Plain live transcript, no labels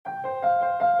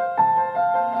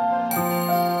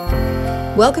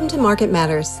Welcome to Market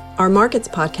Matters, our markets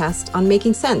podcast on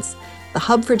Making Sense, the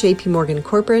hub for JP Morgan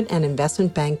corporate and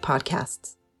investment bank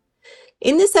podcasts.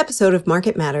 In this episode of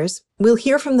Market Matters, we'll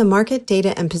hear from the market,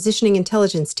 data, and positioning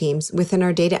intelligence teams within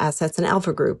our Data Assets and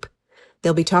Alpha Group.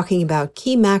 They'll be talking about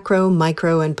key macro,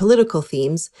 micro, and political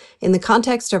themes in the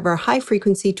context of our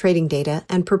high-frequency trading data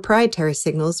and proprietary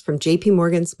signals from JP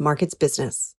Morgan's markets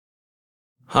business.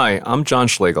 Hi, I'm John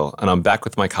Schlegel, and I'm back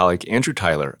with my colleague Andrew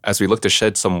Tyler as we look to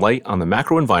shed some light on the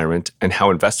macro environment and how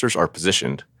investors are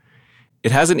positioned.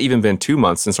 It hasn't even been 2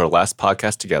 months since our last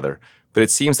podcast together, but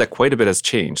it seems that quite a bit has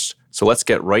changed, so let's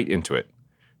get right into it.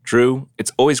 Drew,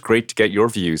 it's always great to get your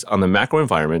views on the macro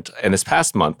environment, and this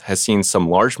past month has seen some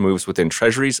large moves within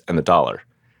treasuries and the dollar.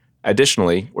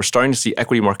 Additionally, we're starting to see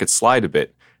equity markets slide a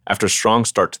bit after a strong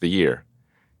start to the year.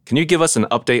 Can you give us an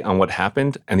update on what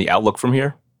happened and the outlook from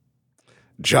here?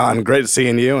 John, great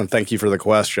seeing you, and thank you for the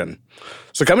question.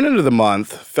 So coming into the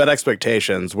month, Fed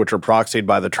expectations, which are proxied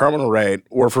by the terminal rate,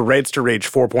 were for rates to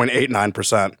reach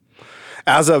 4.89%.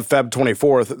 As of Feb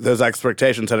 24th, those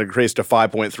expectations had increased to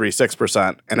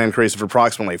 5.36%, an increase of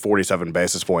approximately 47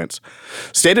 basis points.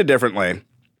 Stated differently,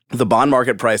 the bond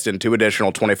market priced in 2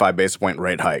 additional 25 basis point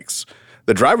rate hikes.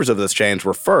 The drivers of this change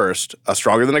were first, a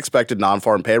stronger than expected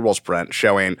non-farm payrolls print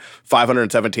showing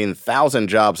 517,000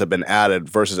 jobs have been added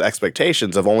versus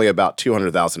expectations of only about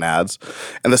 200,000 ads.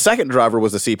 And the second driver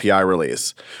was the CPI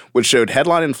release, which showed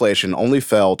headline inflation only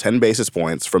fell 10 basis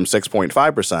points from 6.5%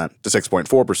 to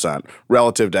 6.4%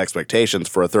 relative to expectations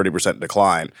for a 30%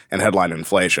 decline in headline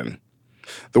inflation.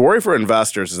 The worry for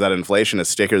investors is that inflation is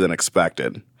stickier than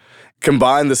expected.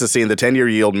 Combined, this has seen the 10-year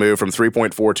yield move from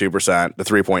 3.42% to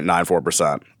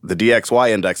 3.94%. The DXY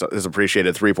index has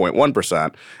appreciated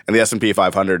 3.1%, and the S&P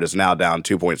 500 is now down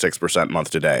 2.6%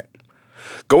 month to date.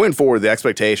 Going forward, the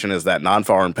expectation is that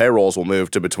non-farm payrolls will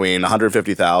move to between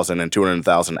 150,000 and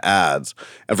 200,000 ads,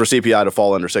 and for CPI to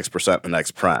fall under 6% in the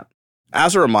next print.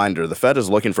 As a reminder, the Fed is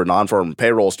looking for non-farm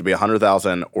payrolls to be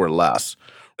 100,000 or less,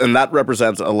 and that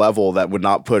represents a level that would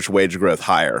not push wage growth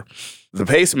higher. The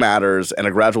pace matters, and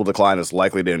a gradual decline is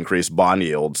likely to increase bond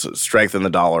yields, strengthen the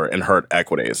dollar, and hurt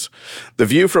equities. The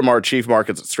view from our chief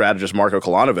markets strategist, Marko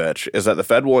Kolanovic, is that the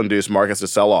Fed will induce markets to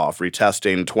sell off,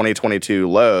 retesting 2022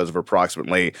 lows of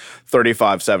approximately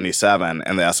 35.77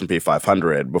 and the S&P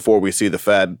 500 before we see the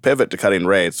Fed pivot to cutting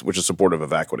rates, which is supportive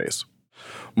of equities.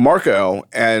 Marko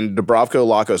and Dubravko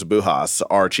Lakos-Buhas,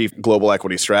 our chief global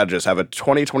equity strategist, have a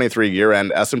 2023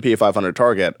 year-end S&P 500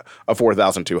 target of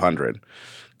 4,200.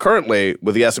 Currently,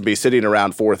 with the S&P sitting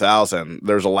around 4,000,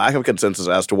 there's a lack of consensus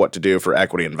as to what to do for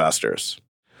equity investors.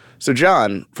 So,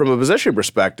 John, from a positioning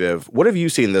perspective, what have you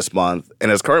seen this month,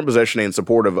 and is current positioning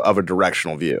supportive of a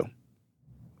directional view?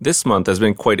 This month has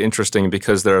been quite interesting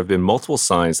because there have been multiple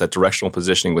signs that directional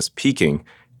positioning was peaking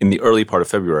in the early part of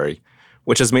February,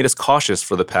 which has made us cautious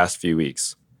for the past few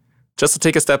weeks. Just to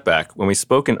take a step back, when we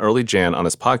spoke in early Jan on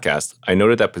this podcast, I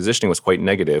noted that positioning was quite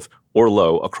negative or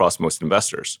low across most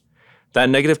investors. That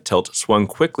negative tilt swung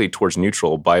quickly towards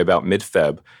neutral by about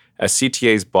mid-Feb as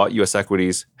CTAs bought U.S.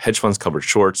 equities, hedge funds covered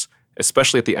shorts,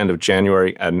 especially at the end of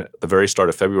January and the very start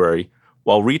of February,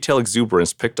 while retail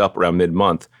exuberance picked up around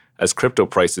mid-month as crypto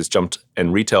prices jumped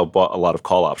and retail bought a lot of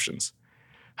call options.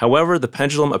 However, the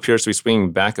pendulum appears to be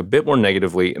swinging back a bit more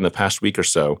negatively in the past week or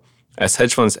so as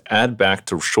hedge funds add back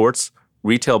to shorts,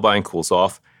 retail buying cools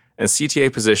off, and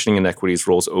CTA positioning in equities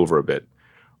rolls over a bit.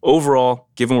 Overall,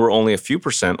 given we're only a few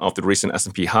percent off the recent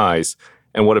S&P highs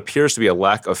and what appears to be a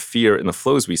lack of fear in the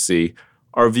flows we see,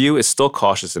 our view is still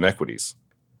cautious in equities.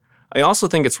 I also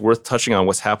think it's worth touching on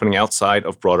what's happening outside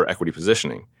of broader equity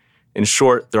positioning. In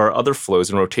short, there are other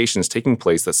flows and rotations taking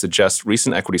place that suggest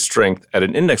recent equity strength at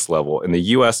an index level in the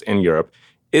US and Europe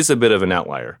is a bit of an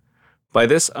outlier. By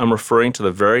this, I'm referring to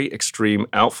the very extreme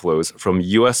outflows from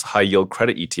US high-yield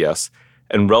credit ETFs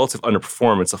and relative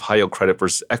underperformance of high-yield credit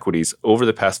versus equities over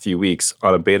the past few weeks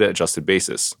on a beta-adjusted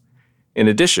basis. In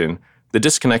addition, the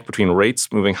disconnect between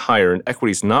rates moving higher and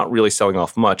equities not really selling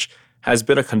off much has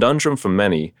been a conundrum for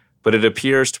many, but it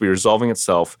appears to be resolving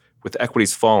itself with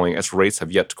equities falling as rates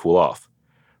have yet to cool off.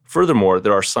 Furthermore,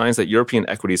 there are signs that European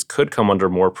equities could come under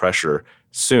more pressure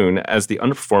soon as the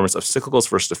underperformance of cyclicals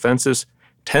versus defensives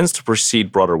tends to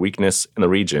precede broader weakness in the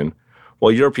region,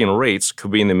 while European rates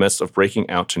could be in the midst of breaking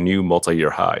out to new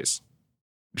multi-year highs.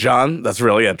 John, that's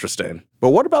really interesting. But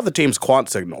what about the team's quant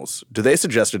signals? Do they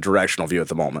suggest a directional view at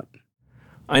the moment?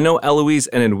 I know Eloise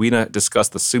and Edwina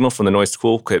discussed the signal from the noise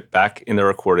toolkit back in their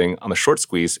recording on the short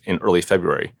squeeze in early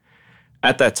February.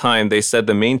 At that time, they said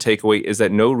the main takeaway is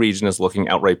that no region is looking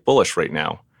outright bullish right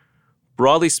now.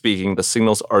 Broadly speaking, the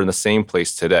signals are in the same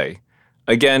place today.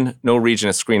 Again, no region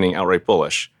is screening outright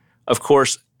bullish. Of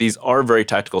course, these are very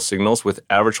tactical signals with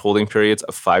average holding periods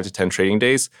of 5 to 10 trading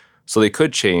days, so they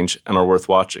could change and are worth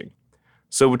watching.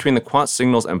 So between the quant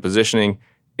signals and positioning,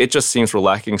 it just seems we're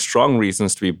lacking strong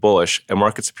reasons to be bullish and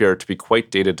markets appear to be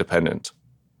quite data dependent.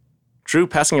 Drew,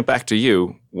 passing it back to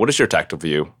you, what is your tactical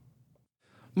view?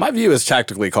 My view is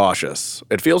tactically cautious.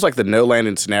 It feels like the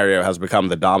no-landing scenario has become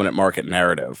the dominant market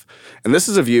narrative. And this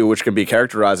is a view which can be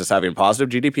characterized as having positive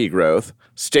GDP growth,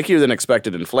 stickier than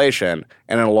expected inflation,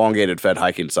 and an elongated Fed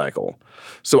hiking cycle.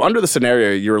 So under the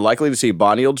scenario, you're likely to see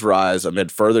bond yields rise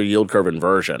amid further yield curve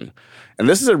inversion. And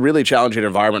this is a really challenging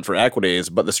environment for equities,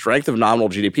 but the strength of nominal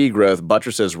GDP growth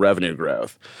buttresses revenue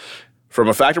growth. From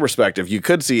a factor perspective, you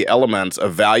could see elements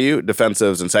of value,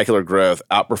 defensives, and secular growth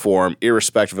outperform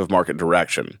irrespective of market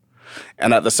direction.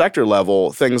 And at the sector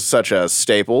level, things such as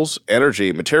staples,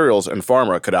 energy, materials, and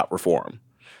pharma could outperform.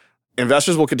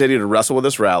 Investors will continue to wrestle with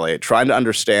this rally, trying to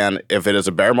understand if it is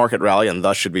a bear market rally and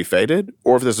thus should be faded,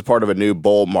 or if this is part of a new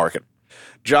bull market.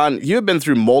 John, you have been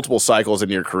through multiple cycles in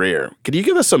your career. Could you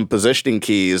give us some positioning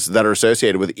keys that are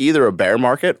associated with either a bear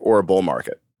market or a bull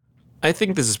market? I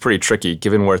think this is pretty tricky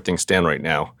given where things stand right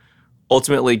now.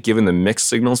 Ultimately, given the mixed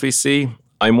signals we see,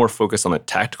 I'm more focused on the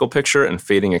tactical picture and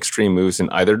fading extreme moves in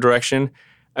either direction,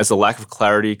 as the lack of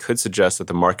clarity could suggest that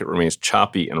the market remains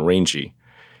choppy and rangy.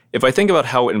 If I think about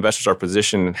how investors are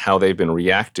positioned and how they've been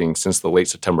reacting since the late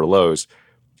September lows,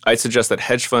 I'd suggest that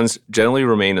hedge funds generally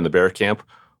remain in the bear camp,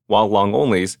 while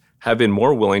long-onlys have been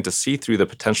more willing to see through the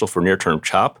potential for near-term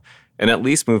chop and at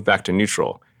least move back to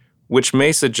neutral, which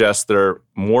may suggest they're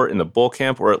more in the bull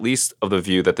camp or at least of the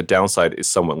view that the downside is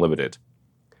somewhat limited.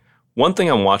 One thing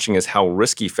I'm watching is how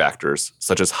risky factors,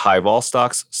 such as high-vol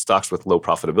stocks, stocks with low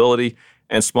profitability,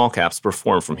 and small caps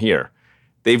perform from here.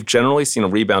 They've generally seen a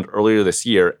rebound earlier this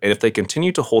year, and if they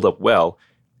continue to hold up well,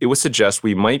 it would suggest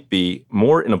we might be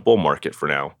more in a bull market for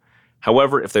now.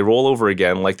 However, if they roll over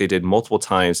again like they did multiple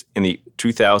times in the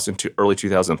 2000 to early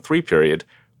 2003 period,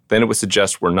 then it would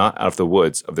suggest we're not out of the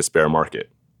woods of this bear market.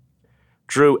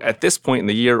 Drew, at this point in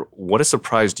the year, what has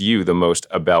surprised you the most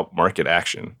about market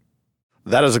action?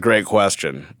 That is a great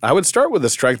question. I would start with the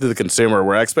strength of the consumer,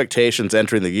 where expectations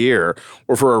entering the year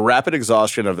were for a rapid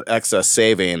exhaustion of excess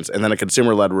savings and then a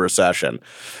consumer-led recession.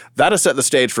 That has set the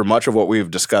stage for much of what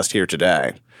we've discussed here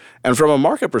today. And from a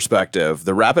market perspective,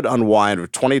 the rapid unwind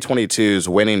of 2022's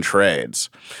winning trades.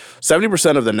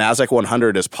 70% of the NASDAQ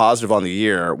 100 is positive on the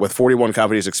year, with 41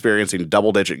 companies experiencing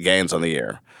double-digit gains on the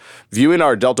year. Viewing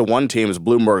our Delta One team's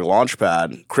Bloomberg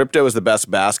Launchpad, crypto is the best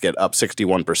basket, up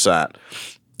 61%.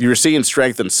 You're seeing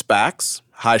strength in SPACs,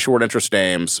 high short interest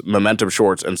names, momentum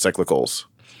shorts, and cyclicals.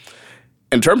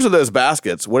 In terms of those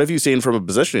baskets, what have you seen from a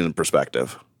positioning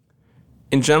perspective?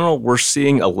 In general, we're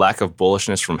seeing a lack of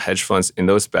bullishness from hedge funds in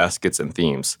those baskets and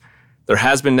themes. There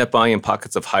has been net buying in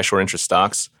pockets of high short interest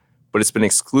stocks, but it's been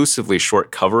exclusively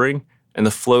short covering, and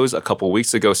the flows a couple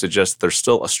weeks ago suggest there's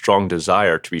still a strong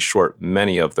desire to be short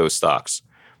many of those stocks.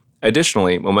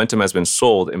 Additionally, momentum has been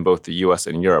sold in both the US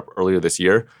and Europe earlier this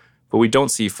year, but we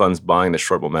don't see funds buying the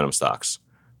short momentum stocks.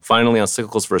 Finally, on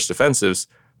cyclicals versus defensives,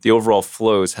 the overall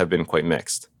flows have been quite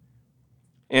mixed.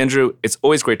 Andrew, it's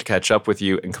always great to catch up with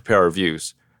you and compare our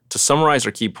views. To summarize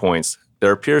our key points,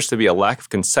 there appears to be a lack of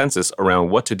consensus around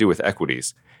what to do with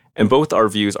equities, and both our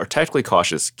views are tactically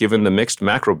cautious given the mixed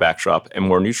macro backdrop and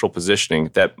more neutral positioning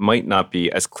that might not be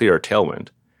as clear a tailwind.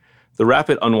 The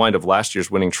rapid unwind of last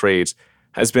year's winning trades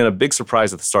has been a big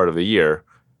surprise at the start of the year,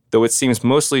 though it seems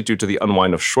mostly due to the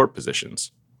unwind of short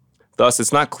positions. Thus,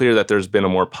 it's not clear that there's been a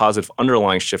more positive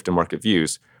underlying shift in market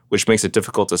views, which makes it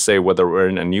difficult to say whether we're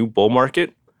in a new bull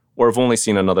market or have only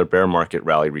seen another bear market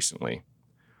rally recently.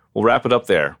 We'll wrap it up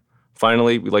there.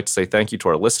 Finally, we'd like to say thank you to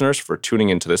our listeners for tuning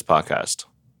into this podcast.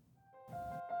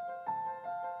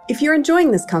 If you're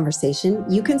enjoying this conversation,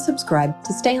 you can subscribe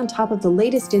to stay on top of the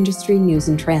latest industry news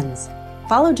and trends.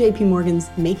 Follow JP Morgan's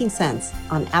Making Sense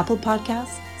on Apple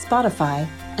Podcasts, Spotify,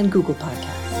 and Google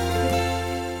Podcasts.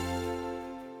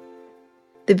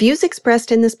 The views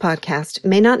expressed in this podcast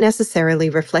may not necessarily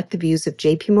reflect the views of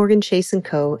JP Morgan Chase &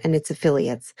 Co. and its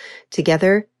affiliates,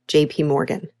 together JP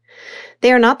Morgan.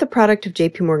 They are not the product of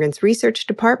JP Morgan's research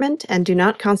department and do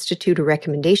not constitute a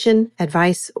recommendation,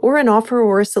 advice, or an offer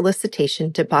or a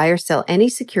solicitation to buy or sell any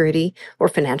security or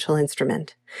financial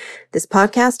instrument. This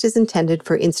podcast is intended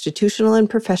for institutional and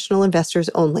professional investors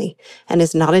only and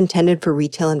is not intended for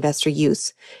retail investor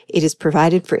use. It is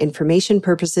provided for information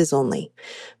purposes only.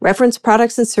 Referenced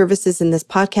products and services in this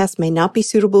podcast may not be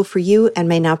suitable for you and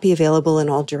may not be available in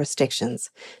all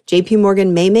jurisdictions. JP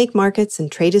Morgan may make markets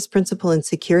and trade as principal in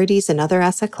securities and other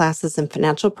asset classes and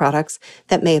financial products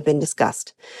that may have been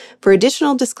discussed. For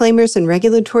additional disclaimers and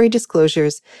regulatory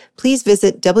disclosures, please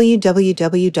visit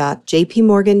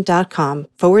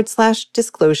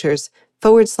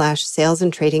www.jpmorgan.com/disclosures/sales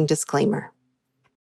and trading disclaimer.